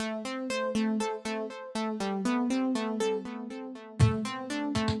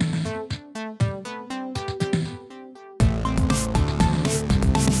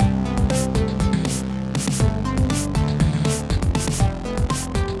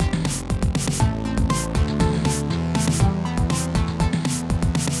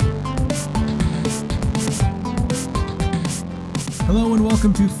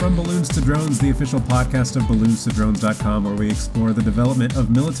Welcome to From Balloons to Drones, the official podcast of balloonstodrones.com, where we explore the development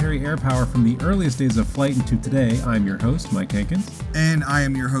of military air power from the earliest days of flight into today. I'm your host, Mike Hankins. And I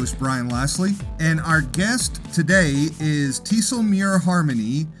am your host, Brian Lassley. And our guest today is Teasel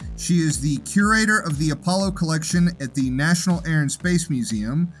Muir-Harmony. She is the curator of the Apollo collection at the National Air and Space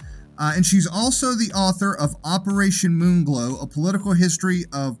Museum. And she's also the author of Operation Moonglow, A Political History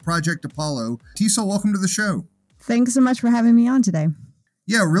of Project Apollo. Teasel, welcome to the show. Thanks so much for having me on today.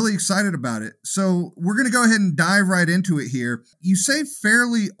 Yeah, really excited about it. So we're going to go ahead and dive right into it here. You say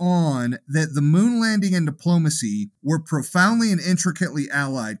fairly on that the moon landing and diplomacy were profoundly and intricately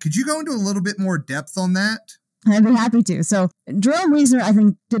allied. Could you go into a little bit more depth on that? I'd be happy to. So Jerome Wiesner, I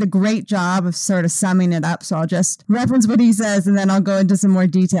think, did a great job of sort of summing it up. So I'll just reference what he says and then I'll go into some more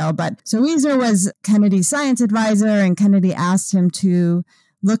detail. But so Wiesner was Kennedy's science advisor, and Kennedy asked him to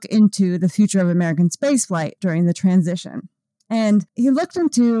look into the future of American spaceflight during the transition. And he looked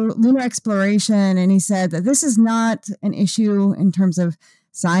into lunar exploration, and he said that this is not an issue in terms of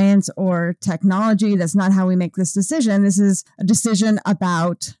science or technology. That's not how we make this decision. This is a decision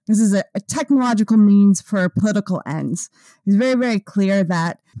about, this is a technological means for political ends. He's very, very clear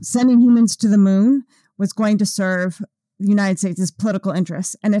that sending humans to the moon was going to serve the United States' political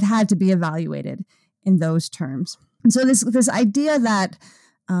interests, and it had to be evaluated in those terms. And so this idea that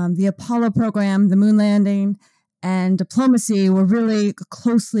the Apollo program, the moon landing, and diplomacy were really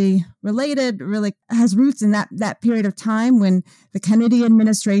closely related, really has roots in that period of time when the Kennedy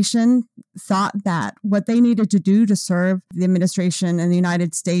administration thought that what they needed to do to serve the administration and the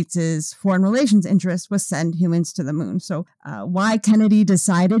United States' foreign relations interests was send humans to the moon. So why Kennedy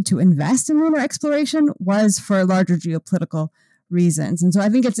decided to invest in lunar exploration was for larger geopolitical reasons. And so I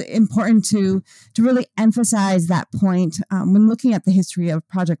think it's important to really emphasize that point when looking at the history of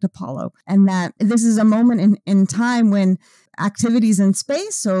Project Apollo, and that this is a moment in time when activities in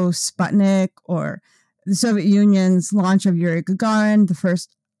space, so Sputnik or the Soviet Union's launch of Yuri Gagarin, the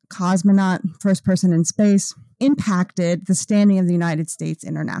first cosmonaut, first person in space, impacted the standing of the United States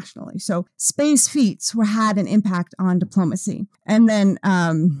internationally. So space feats had an impact on diplomacy. And then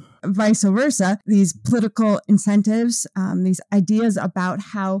vice versa, these political incentives, these ideas about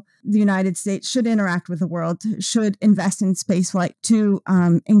how the United States should interact with the world, should invest in spaceflight to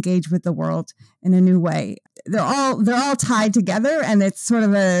engage with the world in a new way. They're all tied together, and it's sort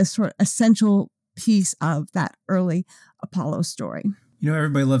of a essential piece of that early Apollo story. You know,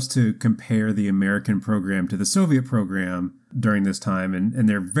 everybody loves to compare the American program to the Soviet program during this time, and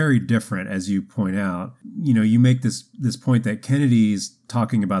they're very different, as you point out. You know, you make this point that Kennedy's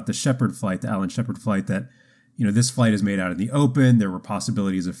talking about the Shepard flight, the Alan Shepard flight, that, you know, this flight is made out in the open. There were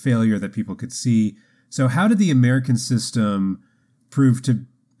possibilities of failure that people could see. So how did the American system prove to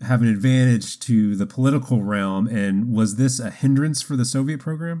have an advantage to the political realm, and was this a hindrance for the Soviet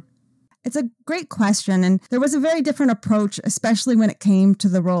program? It's a great question, and there was a very different approach, especially when it came to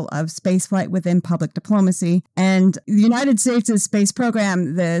the role of spaceflight within public diplomacy. And the United States' space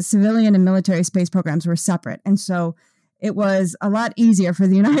program, the civilian and military space programs were separate. And so it was a lot easier for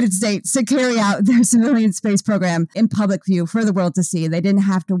the United States to carry out their civilian space program in public view for the world to see. They didn't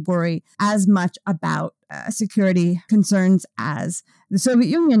have to worry as much about security concerns as the Soviet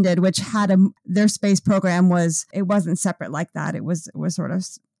Union did, which had their space program wasn't separate like that. It was sort of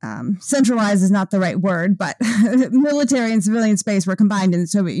centralized is not the right word, but military and civilian space were combined in the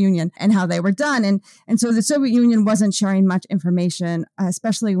Soviet Union and how they were done. And so the Soviet Union wasn't sharing much information,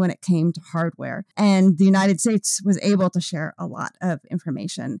 especially when it came to hardware. And the United States was able to share a lot of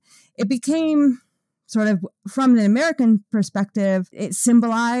information. It became sort of, from an American perspective, it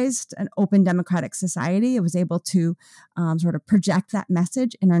symbolized an open democratic society. It was able to sort of project that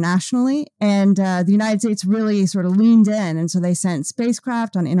message internationally. And the United States really sort of leaned in. And so they sent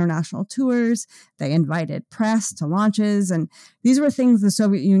spacecraft on international tours. They invited press to launches. And these were things the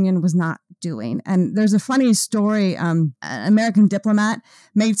Soviet Union was not doing. And there's a funny story. An American diplomat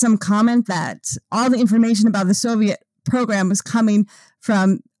made some comment that all the information about the Soviet program was coming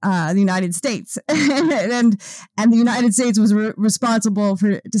from the United States, and the United States was responsible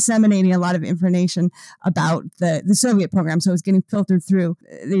for disseminating a lot of information about the Soviet program. So it was getting filtered through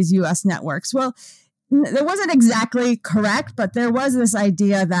these U.S. networks. Well, that wasn't exactly correct, but there was this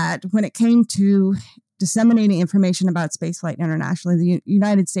idea that when it came to disseminating information about spaceflight internationally, the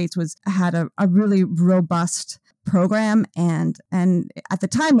United States had a really robust program, and at the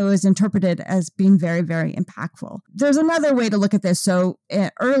time it was interpreted as being very, very impactful. There's another way to look at this. So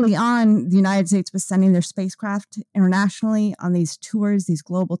early on, the United States was sending their spacecraft internationally on these tours, these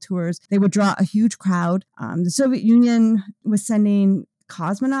global tours. They would draw a huge crowd. The Soviet Union was sending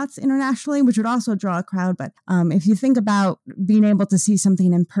cosmonauts internationally, which would also draw a crowd. But if you think about being able to see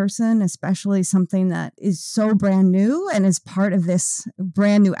something in person, especially something that is so brand new and is part of this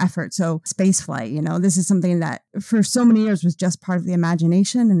brand new effort. So space flight, this is something that for so many years was just part of the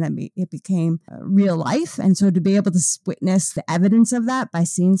imagination, and then it became real life. And so to be able to witness the evidence of that by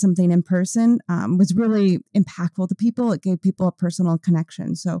seeing something in person was really impactful to people. It gave people a personal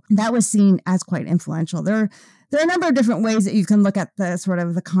connection. So that was seen as quite influential. There are a number of different ways that you can look at the sort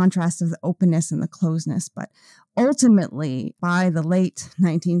of the contrast of the openness and the closeness. But ultimately, by the late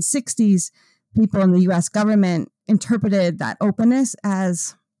 1960s, people in the U.S. government interpreted that openness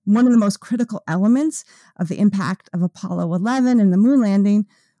as one of the most critical elements of the impact of Apollo 11 and the moon landing,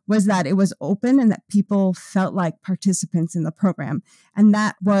 was that it was open and that people felt like participants in the program. And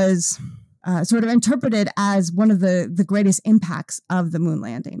that was sort of interpreted as one of the greatest impacts of the moon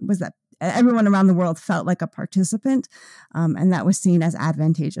landing, was that everyone around the world felt like a participant, and that was seen as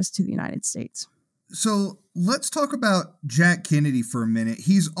advantageous to the United States. So let's talk about Jack Kennedy for a minute.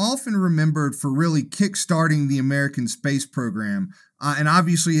 He's often remembered for really kickstarting the American space program, and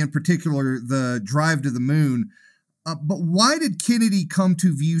obviously in particular the drive to the moon. But why did Kennedy come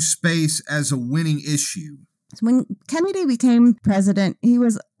to view space as a winning issue? When Kennedy became president, he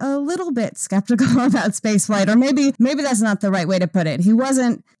was a little bit skeptical about spaceflight, or maybe that's not the right way to put it. He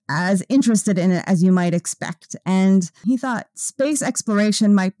wasn't as interested in it as you might expect. And he thought space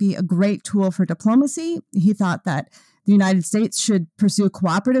exploration might be a great tool for diplomacy. He thought that the United States should pursue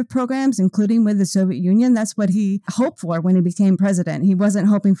cooperative programs, including with the Soviet Union. That's what he hoped for when he became president. He wasn't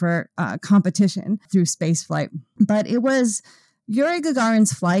hoping for competition through spaceflight. But it was Yuri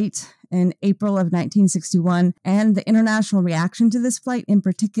Gagarin's flight in April of 1961 and the international reaction to this flight in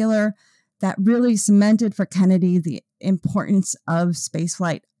particular that really cemented for Kennedy the importance of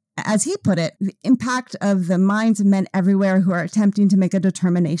spaceflight. As he put it, the impact of the minds of men everywhere who are attempting to make a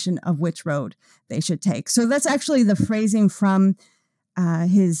determination of which road they should take. So that's actually the phrasing from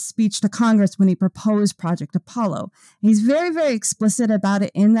his speech to Congress when he proposed Project Apollo. He's very, very explicit about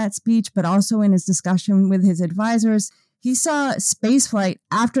it in that speech, but also in his discussion with his advisors. He saw spaceflight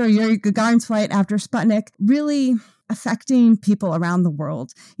after Yuri Gagarin's flight, after Sputnik, really affecting people around the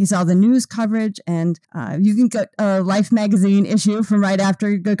world. He saw the news coverage, and you can get a Life magazine issue from right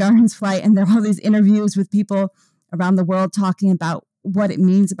after Gagarin's flight, and there are all these interviews with people around the world talking about what it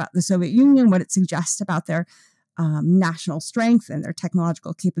means about the Soviet Union, what it suggests about their national strength and their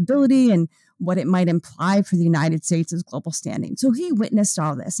technological capability, and what it might imply for the United States' global standing. So he witnessed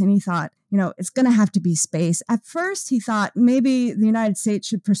all this, and he thought, it's going to have to be space. At first, he thought maybe the United States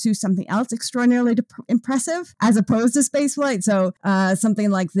should pursue something else extraordinarily impressive as opposed to spaceflight. So something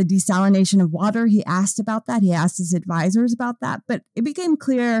like the desalination of water. He asked about that. He asked his advisors about that. But it became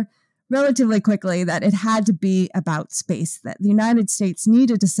clear relatively quickly that it had to be about space, that the United States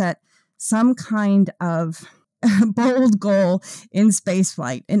needed to set some kind of bold goal in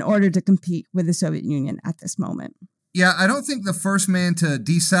spaceflight in order to compete with the Soviet Union at this moment. Yeah, I don't think the first man to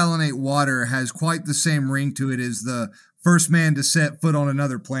desalinate water has quite the same ring to it as the first man to set foot on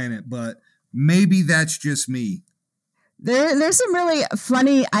another planet, but maybe that's just me. There's some really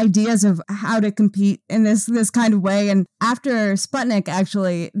funny ideas of how to compete in this kind of way. And after Sputnik,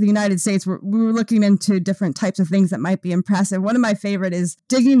 actually, the United States, we were looking into different types of things that might be impressive. One of my favorite is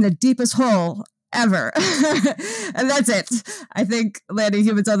digging the deepest hole ever. And that's it. I think landing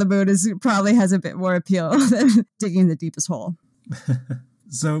humans on the moon probably has a bit more appeal than digging the deepest hole.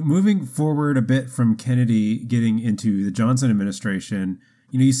 So moving forward a bit from Kennedy getting into the Johnson administration,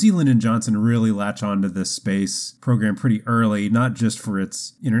 you see Lyndon Johnson really latch onto the space program pretty early, not just for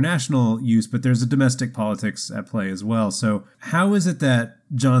its international use, but there's a domestic politics at play as well. So how is it that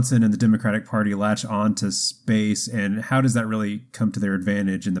Johnson and the Democratic Party latch on to space, and how does that really come to their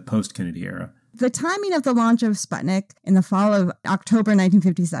advantage in the post-Kennedy era? The timing of the launch of Sputnik in the fall of October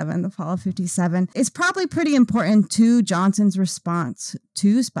 1957, the fall of 57, is probably pretty important to Johnson's response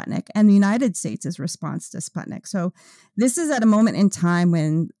to Sputnik and the United States' response to Sputnik. So this is at a moment in time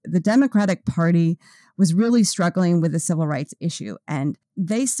when the Democratic Party was really struggling with the civil rights issue. And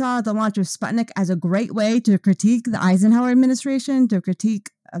they saw the launch of Sputnik as a great way to critique the Eisenhower administration, to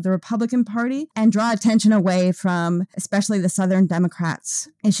critique the Republican Party, and draw attention away from especially the Southern Democrats'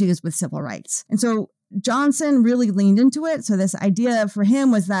 issues with civil rights. And so Johnson really leaned into it. So this idea for him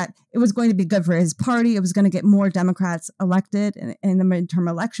was that it was going to be good for his party. It was going to get more Democrats elected in the midterm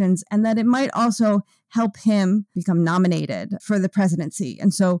elections, and that it might also help him become nominated for the presidency.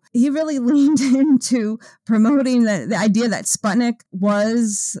 And so he really leaned into promoting the idea that Sputnik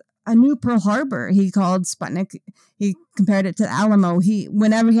was a new Pearl Harbor. He called Sputnik, he compared it to Alamo.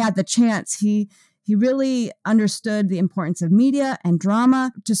 Whenever he had the chance, he he really understood the importance of media and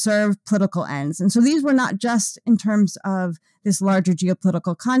drama to serve political ends. And so these were not just in terms of this larger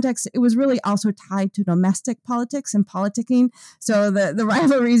geopolitical context. It was really also tied to domestic politics and politicking. So the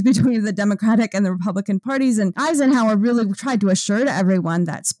rivalries between the Democratic and the Republican parties, and Eisenhower really tried to assure to everyone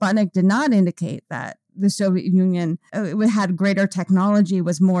that Sputnik did not indicate that the Soviet Union had greater technology,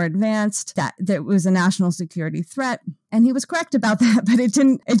 was more advanced, that there was a national security threat. And he was correct about that, but it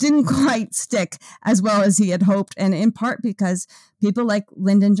didn't quite stick as well as he had hoped. And in part because people like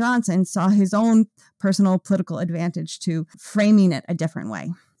Lyndon Johnson saw his own personal political advantage to framing it a different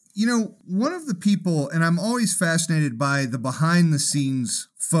way. You know, one of the people, and I'm always fascinated by the behind the scenes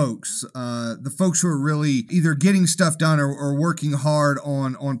folks, the folks who are really either getting stuff done or working hard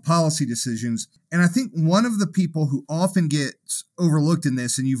on policy decisions. And I think one of the people who often gets overlooked in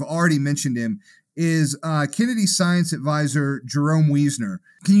this, and you've already mentioned him, is Kennedy's science advisor, Jerome Wiesner.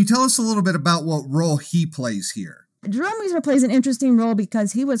 Can you tell us a little bit about what role he plays here? Jerome Wiesner plays an interesting role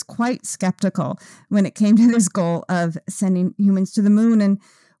because he was quite skeptical when it came to this goal of sending humans to the moon. And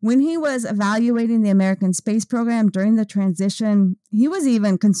when he was evaluating the American space program during the transition, he was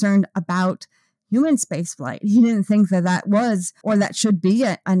even concerned about human spaceflight. He didn't think that was or that should be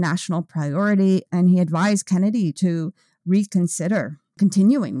a national priority. And he advised Kennedy to reconsider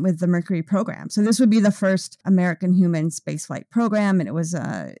continuing with the Mercury program. So this would be the first American human spaceflight program. And it was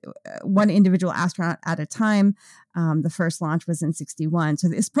one individual astronaut at a time. The first launch was in 1961. So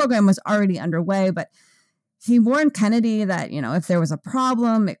this program was already underway, but he warned Kennedy that, if there was a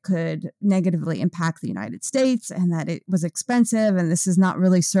problem, it could negatively impact the United States and that it was expensive and this is not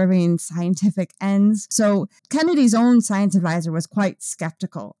really serving scientific ends. So Kennedy's own science advisor was quite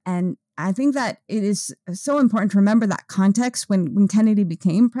skeptical. And I think that it is so important to remember that context when Kennedy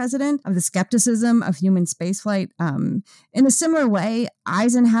became president, of the skepticism of human spaceflight. In a similar way,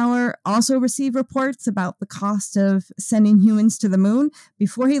 Eisenhower also received reports about the cost of sending humans to the moon.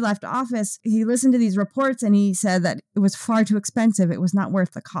 Before he left office, he listened to these reports and he said that it was far too expensive. It was not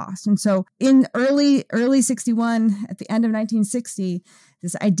worth the cost. And so in early 61, at the end of 1960,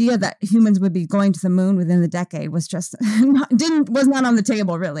 this idea that humans would be going to the moon within the decade was just was not on the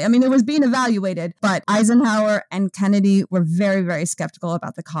table, really. I mean, it was being evaluated, but Eisenhower and Kennedy were very, very skeptical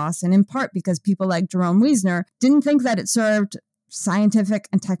about the cost, and in part because people like Jerome Wiesner didn't think that it served scientific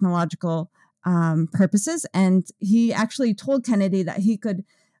and technological purposes. And he actually told Kennedy that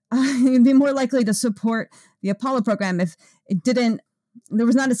he'd be more likely to support the Apollo program if it didn't. There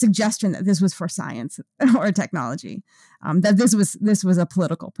was not a suggestion that this was for science or technology, that this was a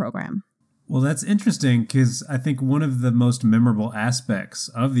political program. Well, that's interesting because I think one of the most memorable aspects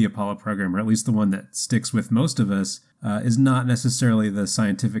of the Apollo program, or at least the one that sticks with most of us, is not necessarily the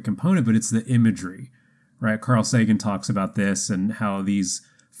scientific component, but it's the imagery, right? Carl Sagan talks about this and how these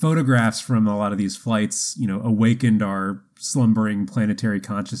photographs from a lot of these flights, awakened our slumbering planetary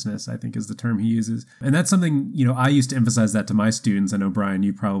consciousness, I think is the term he uses. And that's something, I used to emphasize that to my students. I know, Brian,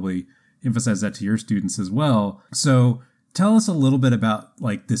 you probably emphasize that to your students as well. So tell us a little bit about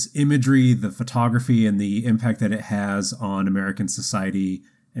like this imagery, the photography, and the impact that it has on American society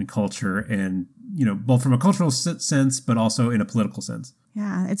and culture, and, both from a cultural sense, but also in a political sense.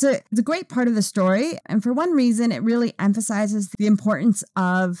 Yeah, it's a great part of the story. And for one reason, it really emphasizes the importance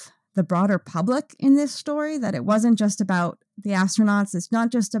of the broader public in this story, that it wasn't just about the astronauts. It's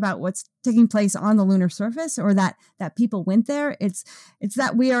not just about what's taking place on the lunar surface or that people went there. It's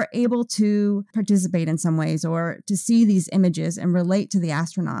that we are able to participate in some ways, or to see these images and relate to the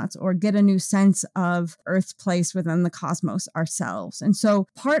astronauts, or get a new sense of Earth's place within the cosmos ourselves. And so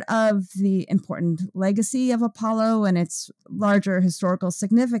part of the important legacy of Apollo and its larger historical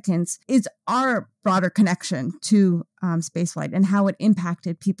significance is our broader connection to spaceflight and how it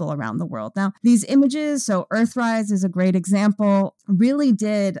impacted people around the world. Now, these images, so Earthrise is a great example, really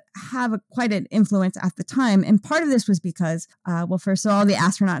did have quite an influence at the time. And part of this was because, first of all, the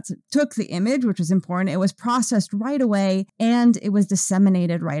astronauts took the image, which was important. It was processed right away and it was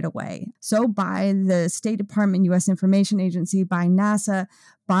disseminated right away. So by the State Department, U.S. Information Agency, by NASA,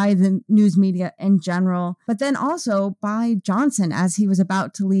 by the news media in general, but then also by Johnson as he was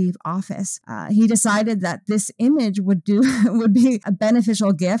about to leave office. He decided that this image would be a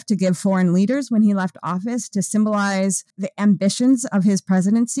beneficial gift to give foreign leaders when he left office to symbolize the ambitions of his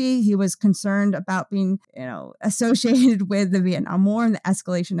presidency. He was concerned about being, associated with the Vietnam War and the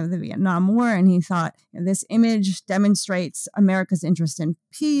escalation of the Vietnam War. And he thought, this image demonstrates America's interest in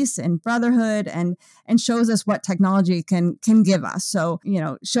peace and brotherhood and shows us what technology can give us. So,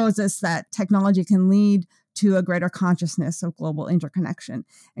 shows us that technology can lead to a greater consciousness of global interconnection.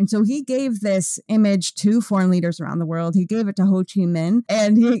 And so he gave this image to foreign leaders around the world. He gave it to Ho Chi Minh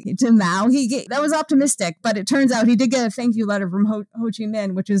and to Mao. That was optimistic, but it turns out he did get a thank you letter from Ho Chi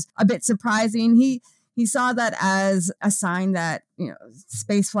Minh, which is a bit surprising. He saw that as a sign that,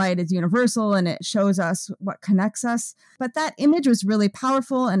 spaceflight is universal and it shows us what connects us. But that image was really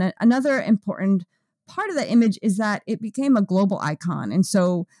powerful. And another important part of that image is that it became a global icon. And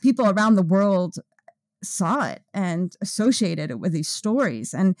so people around the world saw it and associated it with these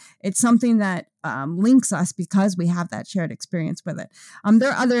stories. And it's something that links us because we have that shared experience with it.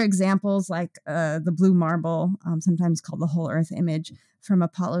 There are other examples like the blue marble, sometimes called the whole earth image from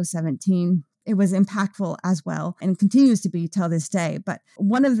Apollo 17. It was impactful as well and continues to be till this day. But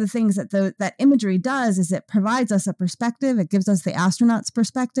one of the things that that imagery does is it provides us a perspective. It gives us the astronaut's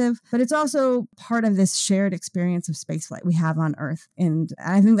perspective, but it's also part of this shared experience of spaceflight we have on Earth. And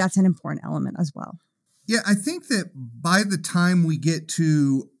I think that's an important element as well. Yeah, I think that by the time we get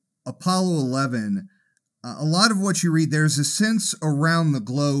to Apollo 11, a lot of what you read, there's a sense around the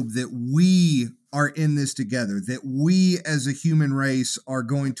globe that we are in this together, that we as a human race are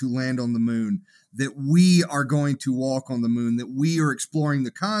going to land on the moon, that we are going to walk on the moon, that we are exploring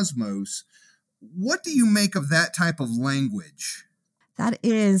the cosmos. What do you make of that type of language? That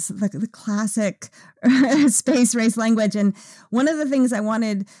is the classic space race language. And one of the things I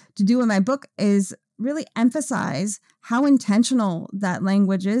wanted to do in my book is really emphasize how intentional that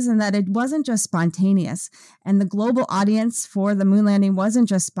language is and that it wasn't just spontaneous. And the global audience for the moon landing wasn't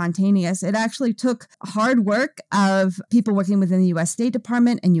just spontaneous. It actually took hard work of people working within the U.S. State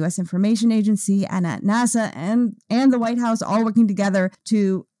Department and U.S. Information Agency and at NASA and the White House all working together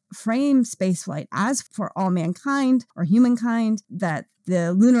to frame spaceflight as for all mankind or humankind, that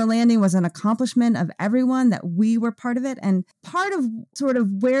the lunar landing was an accomplishment of everyone, that we were part of it. And part of sort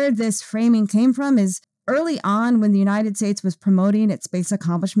of where this framing came from is early on when the United States was promoting its space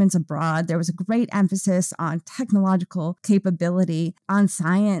accomplishments abroad, there was a great emphasis on technological capability, on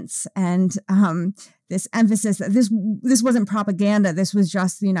science, and this emphasis that this wasn't propaganda. This was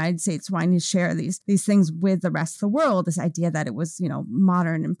just the United States wanting to share these things with the rest of the world, this idea that it was,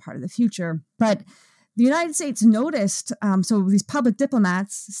 modern and part of the future. But the United States noticed, so these public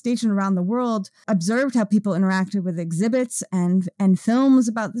diplomats stationed around the world observed how people interacted with exhibits and films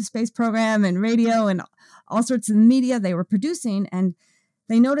about the space program and radio and all sorts of media they were producing. And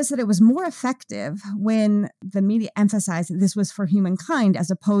they noticed that it was more effective when the media emphasized that this was for humankind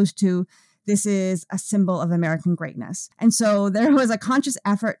as opposed to this is a symbol of American greatness. And so there was a conscious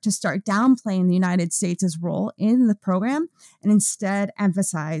effort to start downplaying the United States' role in the program and instead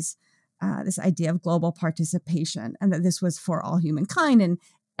emphasize this idea of global participation and that this was for all humankind and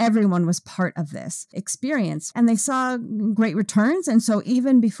everyone was part of this experience. And they saw great returns. And so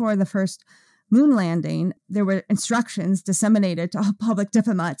even before the first moon landing, there were instructions disseminated to all public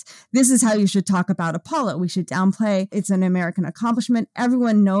diplomats. This is how you should talk about Apollo. We should downplay it's an American accomplishment.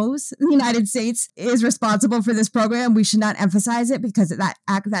 Everyone knows the United States is responsible for this program. We should not emphasize it because that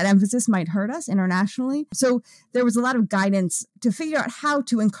emphasis might hurt us internationally. So there was a lot of guidance to figure out how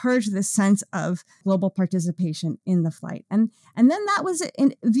to encourage this sense of global participation in the flight. And then that was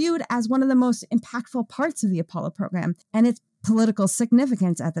viewed as one of the most impactful parts of the Apollo program. And it's political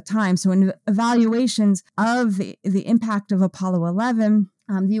significance at the time. So in evaluations of the impact of Apollo 11,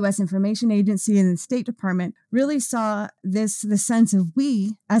 the U.S. Information Agency and the State Department really saw the sense of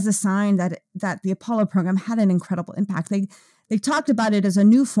we as a sign that the Apollo program had an incredible impact. They talked about it as a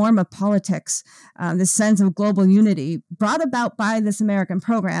new form of politics, this sense of global unity brought about by this American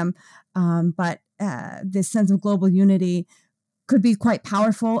program. But this sense of global unity could be quite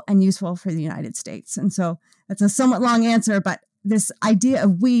powerful and useful for the United States. And so that's a somewhat long answer, but this idea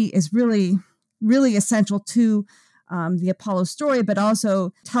of we is really, really essential to the Apollo story, but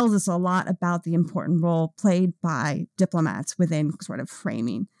also tells us a lot about the important role played by diplomats within sort of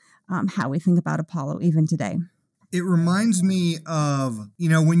framing how we think about Apollo even today. It reminds me of,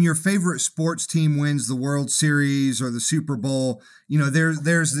 when your favorite sports team wins the World Series or the Super Bowl,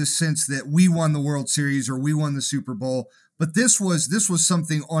 there's this sense that we won the World Series or we won the Super Bowl. But this was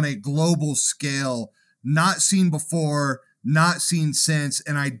something on a global scale, not seen before, not seen since,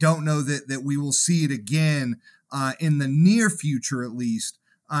 and I don't know that we will see it again in the near future, at least.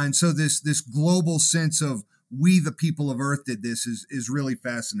 And so this global sense of we, the people of Earth, did this is really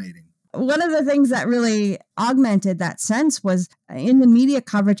fascinating. One of the things that really augmented that sense was in the media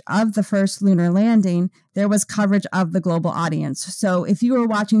coverage of the first lunar landing, there was coverage of the global audience. So if you were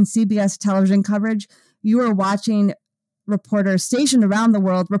watching CBS television coverage, you were watching reporters stationed around the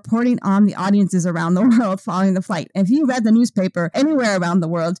world reporting on the audiences around the world following the flight. If you read the newspaper anywhere around the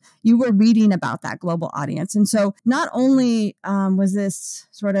world, you were reading about that global audience. And so not only was this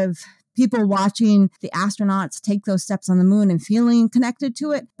sort of people watching the astronauts take those steps on the moon and feeling connected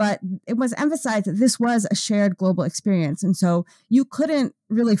to it, but it was emphasized that this was a shared global experience. And so you couldn't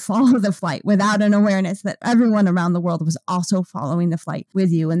really follow the flight without an awareness that everyone around the world was also following the flight with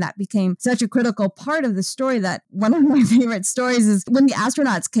you. And that became such a critical part of the story that one of my favorite stories is when the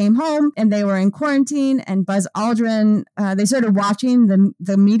astronauts came home and they were in quarantine, and Buzz Aldrin, they started watching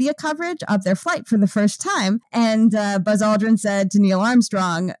the media coverage of their flight for the first time. And Buzz Aldrin said to Neil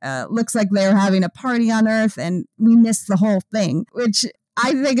Armstrong, looks like they're having a party on Earth and we missed the whole thing, which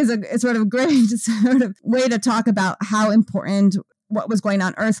I think is a sort of great sort of way to talk about how important what was going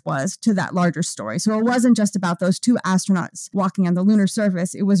on Earth was to that larger story. So it wasn't just about those two astronauts walking on the lunar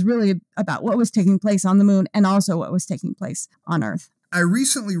surface. It was really about what was taking place on the moon and also what was taking place on Earth. I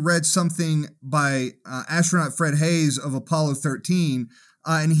recently read something by astronaut Fred Hayes of Apollo 13,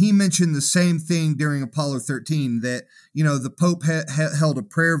 and he mentioned the same thing during Apollo 13, that, you know, the Pope held a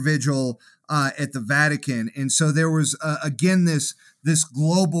prayer vigil at the Vatican. And so there was, again, this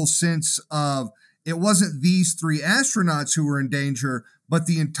global sense of, it wasn't these three astronauts who were in danger, but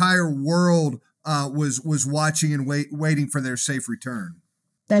the entire world was watching and waiting for their safe return.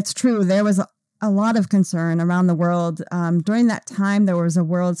 That's true. There was a lot of concern around the world. During that time, there was a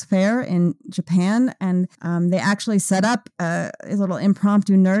World's Fair in Japan, and they actually set up a little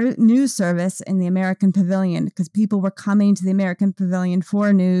impromptu news service in the American Pavilion because people were coming to the American Pavilion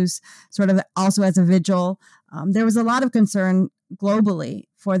for news, sort of also as a vigil. There was a lot of concern globally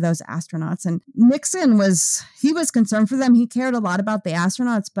for those astronauts. And Nixon was concerned for them. He cared a lot about the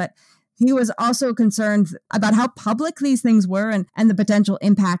astronauts, but he was also concerned about how public these things were and the potential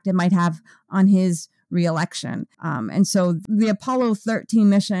impact it might have on his re-election. And so the Apollo 13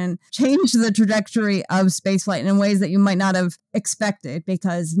 mission changed the trajectory of spaceflight in ways that you might not have expected,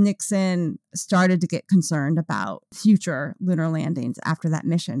 because Nixon started to get concerned about future lunar landings after that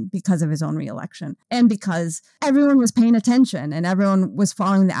mission because of his own re-election, and because everyone was paying attention and everyone was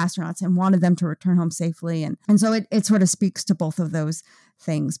following the astronauts and wanted them to return home safely. And so it sort of speaks to both of those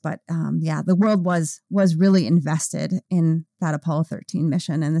things. But the world was really invested in that Apollo 13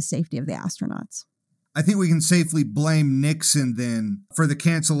 mission and the safety of the astronauts. I think we can safely blame Nixon then for the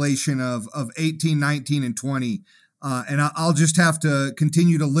cancellation of 18, 19, and 20. And I'll just have to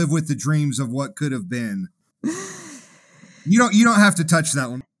continue to live with the dreams of what could have been. You don't have to touch that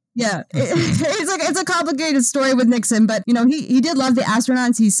one. Yeah, it's a complicated story with Nixon, but you know, he did love the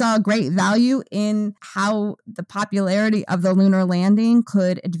astronauts. He saw great value in how the popularity of the lunar landing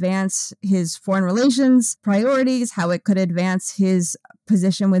could advance his foreign relations priorities, how it could advance his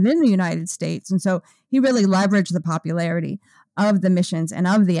position within the United States. And so he really leveraged the popularity of the missions and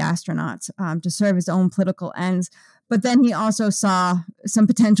of the astronauts to serve his own political ends. But then he also saw some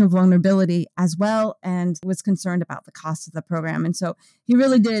potential vulnerability as well and was concerned about the cost of the program. And so he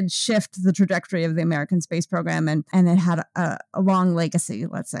really did shift the trajectory of the American space program, and it had a long legacy,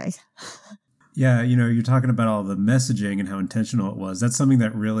 let's say. Yeah, you know, you're talking about all the messaging and how intentional it was. That's something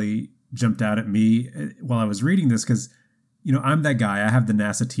that really jumped out at me while I was reading this, because, you know, I'm that guy. I have the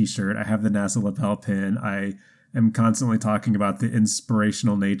NASA t-shirt. I have the NASA lapel pin. I am constantly talking about the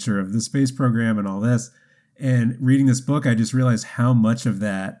inspirational nature of the space program and all this. And reading this book, I just realized how much of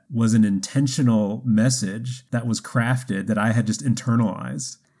that was an intentional message that was crafted that I had just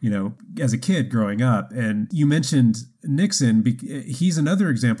internalized, you know, as a kid growing up. And you mentioned Nixon. He's another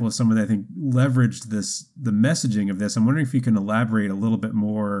example of someone that I think leveraged the messaging of this. I'm wondering if you can elaborate a little bit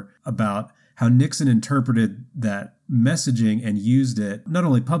more about how Nixon interpreted that messaging and used it not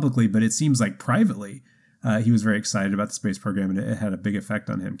only publicly, but it seems like privately. He was very excited about the space program, and it had a big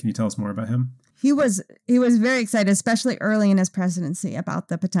effect on him. Can you tell us more about him? He was very excited, especially early in his presidency, about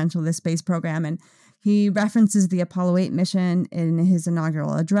the potential of the space program. And he references the Apollo 8 mission in his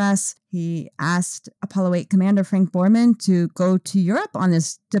inaugural address. He asked Apollo 8 Commander Frank Borman to go to Europe on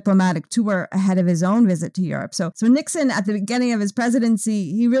this diplomatic tour ahead of his own visit to Europe. So Nixon, at the beginning of his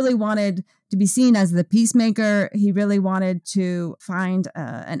presidency, he really wanted to be seen as the peacemaker. He really wanted to find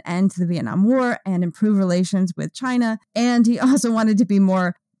an end to the Vietnam War and improve relations with China. And he also wanted to be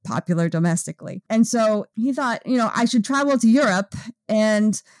more popular domestically. And so he thought, you know, I should travel to Europe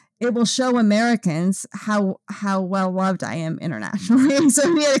and it will show Americans how well loved I am internationally.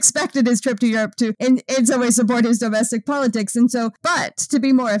 So he had expected his trip to Europe to in some way support his domestic politics. And so, but to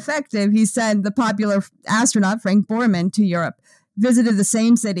be more effective, he sent the popular astronaut Frank Borman to Europe, visited the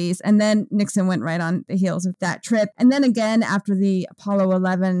same cities, and then Nixon went right on the heels of that trip. And then again, after the Apollo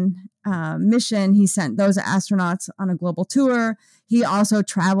 11 mission, he sent those astronauts on a global tour. He also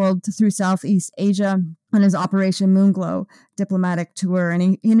traveled through Southeast Asia on his Operation Moonglow diplomatic tour.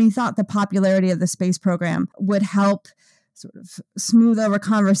 And he thought the popularity of the space program would help sort of smooth over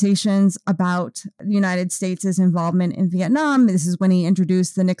conversations about the United States' involvement in Vietnam. This is when he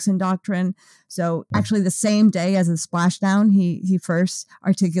introduced the Nixon Doctrine. So actually the same day as the splashdown, he first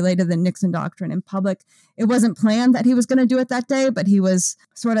articulated the Nixon Doctrine in public. It wasn't planned that he was going to do it that day, but he was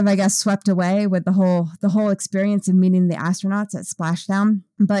sort of, I guess, swept away with the whole experience of meeting the astronauts at splashdown.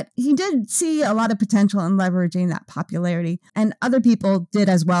 But he did see a lot of potential in leveraging that popularity, and other people did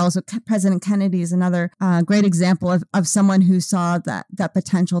as well. So President Kennedy is another great example of someone who saw that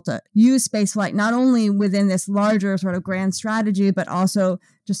potential to use spaceflight, not only within this larger sort of grand strategy, but also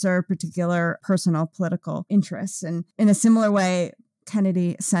to serve particular personal political interests. And in a similar way,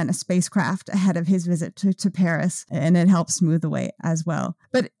 Kennedy sent a spacecraft ahead of his visit to Paris, and it helped smooth the way as well.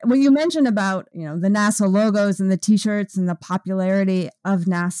 But when you mentioned about, the NASA logos and the t-shirts and the popularity of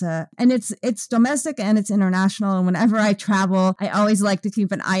NASA, and it's domestic and it's international. And whenever I travel, I always like to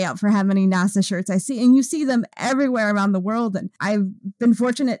keep an eye out for how many NASA shirts I see. And you see them everywhere around the world. And I've been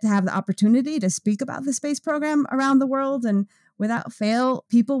fortunate to have the opportunity to speak about the space program around the world. And without fail,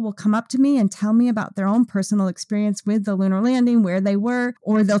 people will come up to me and tell me about their own personal experience with the lunar landing, where they were,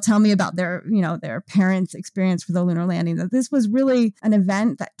 or they'll tell me about their parents' experience for the lunar landing. That this was really an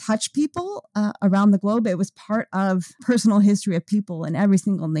event that touched people around the globe. It was part of personal history of people in every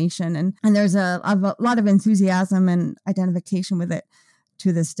single nation. And there's a lot of enthusiasm and identification with it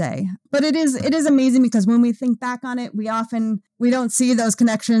to this day. But it is amazing because when we think back on it, we don't see those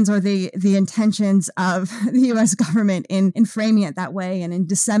connections or the intentions of the U.S. government in framing it that way and in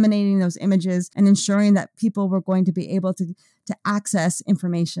disseminating those images and ensuring that people were going to be able to access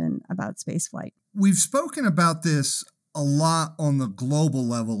information about spaceflight. We've spoken about this a lot on the global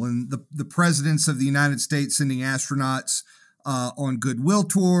level, and the presidents of the United States sending astronauts on goodwill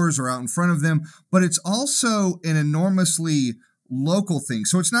tours or out in front of them, but it's also an enormously local thing.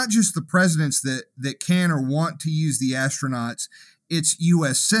 So it's not just the presidents that can or want to use the astronauts. It's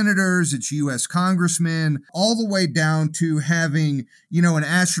U.S. senators, it's U.S. congressmen, all the way down to having, an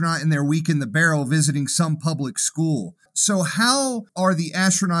astronaut in their week in the barrel visiting some public school. So how are the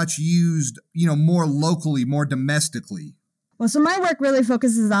astronauts used, more locally, more domestically? Well, so my work really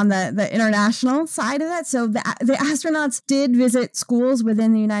focuses on the international side of that. So the astronauts did visit schools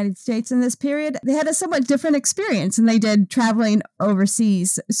within the United States in this period. They had a somewhat different experience than they did traveling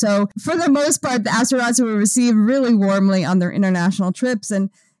overseas. So for the most part, the astronauts were received really warmly on their international trips. And,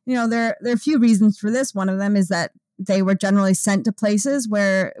 there are a few reasons for this. One of them is that they were generally sent to places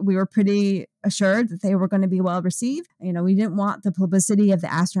where we were pretty assured that they were going to be well received. We didn't want the publicity of the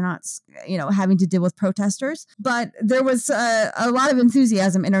astronauts, having to deal with protesters. But there was a lot of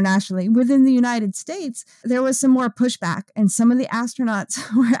enthusiasm internationally. Within the United States, there was some more pushback, and some of the astronauts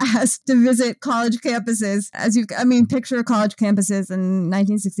were asked to visit college campuses. Picture college campuses in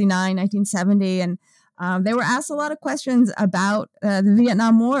 1969, 1970, and they were asked a lot of questions about the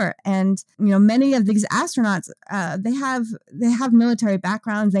Vietnam War, and many of these astronauts they have military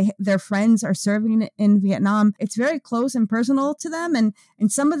backgrounds. Their friends are serving in Vietnam. It's very close and personal to them, and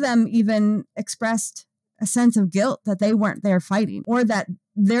some of them even expressed a sense of guilt that they weren't there fighting, or that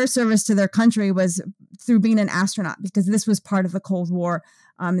their service to their country was through being an astronaut, because this was part of the Cold War.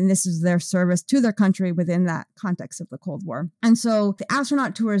 And this is their service to their country within that context of the Cold War. And so the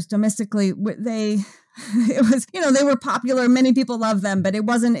astronaut tours domestically, they were popular. Many people loved them, but it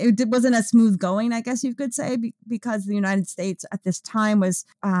wasn't a smooth going, I guess you could say, because the United States at this time was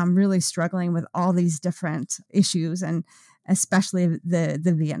really struggling with all these different issues, and especially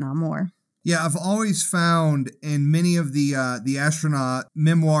the Vietnam War. Yeah, I've always found in many of the astronaut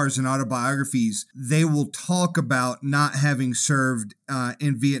memoirs and autobiographies, they will talk about not having served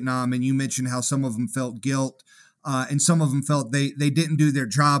in Vietnam. And you mentioned how some of them felt guilt and some of them felt they didn't do their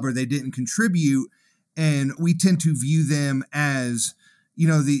job or they didn't contribute. And we tend to view them as,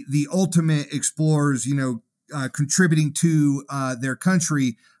 the ultimate explorers, contributing to their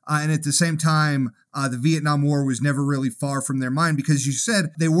country. And at the same time, the Vietnam War was never really far from their mind, because you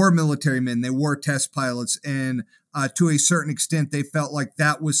said they were military men, they were test pilots, and to a certain extent, they felt like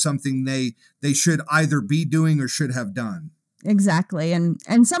that was something they should either be doing or should have done. Exactly.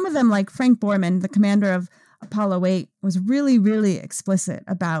 And some of them, like Frank Borman, the commander of Apollo 8, was really, really explicit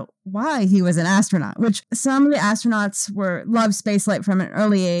about why he was an astronaut, which some of the astronauts loved spaceflight from an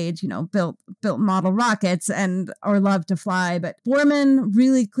early age, built model rockets or loved to fly. But Borman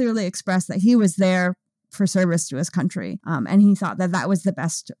really clearly expressed that he was there for service to his country. And he thought that was the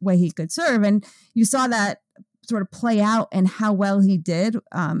best way he could serve. And you saw that sort of play out in how well he did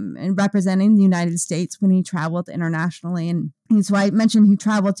in representing the United States when he traveled internationally. And so I mentioned he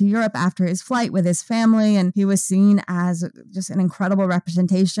traveled to Europe after his flight with his family, and he was seen as just an incredible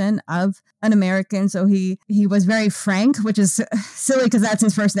representation of an American. So he was very frank, which is silly because that's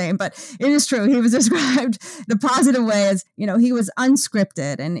his first name, but it is true. He was described the positive way as, he was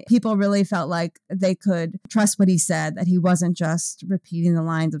unscripted, and people really felt like they could trust what he said, that he wasn't just repeating the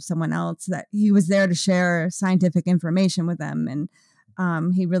lines of someone else, that he was there to share scientific information with them. And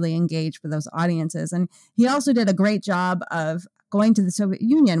he really engaged with those audiences. And he also did a great job of going to the Soviet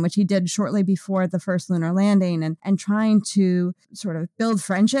Union, which he did shortly before the first lunar landing, and trying to sort of build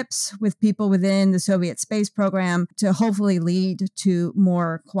friendships with people within the Soviet space program to hopefully lead to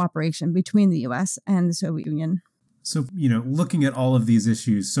more cooperation between the U.S. and the Soviet Union. So, looking at all of these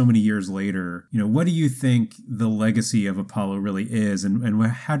issues so many years later, what do you think the legacy of Apollo really is, and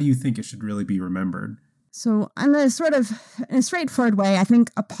how do you think it should really be remembered? So in a straightforward way, I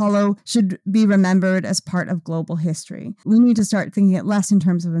think Apollo should be remembered as part of global history. We need to start thinking it less in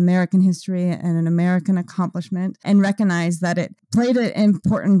terms of American history and an American accomplishment, and recognize that it played an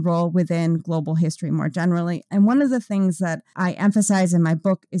important role within global history more generally. And one of the things that I emphasize in my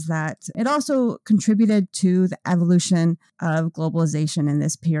book is that it also contributed to the evolution of globalization in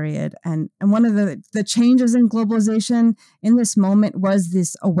this period. And one of the changes in globalization in this moment was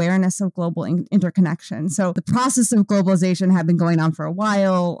this awareness of global interconnection. So the process of globalization had been going on for a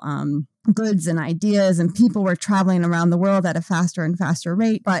while. Goods and ideas and people were traveling around the world at a faster and faster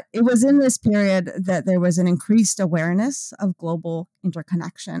rate. But it was in this period that there was an increased awareness of global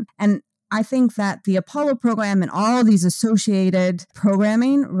interconnection. And I think that the Apollo program and all these associated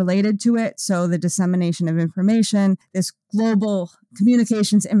programming related to it, so the dissemination of information, this global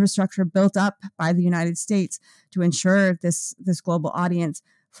communications infrastructure built up by the United States to ensure this global audience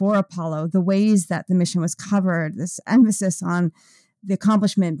for Apollo, the ways that the mission was covered, this emphasis on the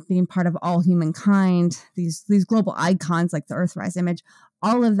accomplishment being part of all humankind, these global icons like the Earthrise image,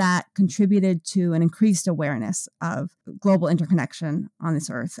 all of that contributed to an increased awareness of global interconnection on this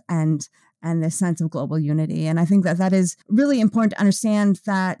Earth and this sense of global unity. And I think that is really important to understand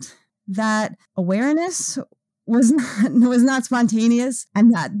that awareness was not spontaneous,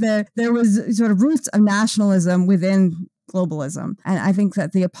 and that there was sort of roots of nationalism within globalism. And I think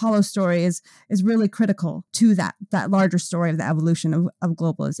that the Apollo story is really critical to that larger story of the evolution of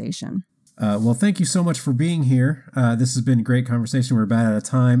globalization. Well, thank you so much for being here. This has been a great conversation. We're about out of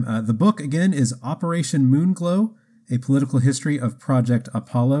time. The book, again, is Operation Moonglow, A Political History of Project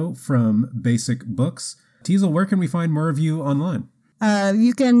Apollo from Basic Books. Teasel, where can we find more of you online?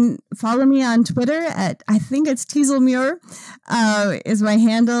 You can follow me on Twitter at, I think it's Teasel Muir, is my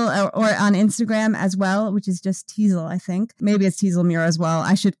handle, or on Instagram as well, which is just Teasel, I think. Maybe it's Teasel Muir as well.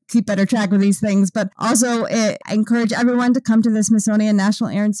 I should keep better track of these things. But also, I encourage everyone to come to the Smithsonian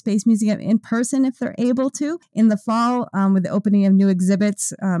National Air and Space Museum in person if they're able to in the fall with the opening of new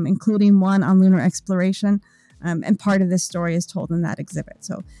exhibits, including one on lunar exploration. And part of this story is told in that exhibit.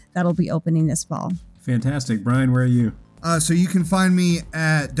 So that'll be opening this fall. Fantastic. Brian, where are you? So you can find me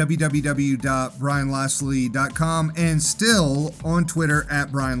at www.brianlassley.com and still on Twitter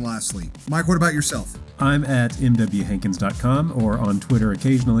at Brian Lassley. Mike, what about yourself? I'm at mwhankins.com or on Twitter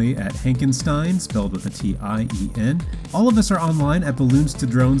occasionally at Hankenstein, spelled with a T-I-E-N. All of us are online at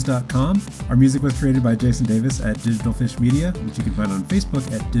balloonstodrones.com. Our music was created by Jason Davis at Digital Fish Media, which you can find on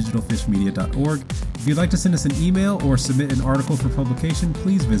Facebook at digitalfishmedia.org. If you'd like to send us an email or submit an article for publication,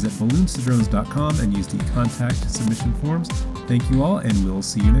 please visit balloonstodrones.com and use the contact submission forms. Thank you all, and we'll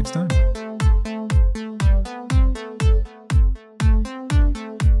see you next time.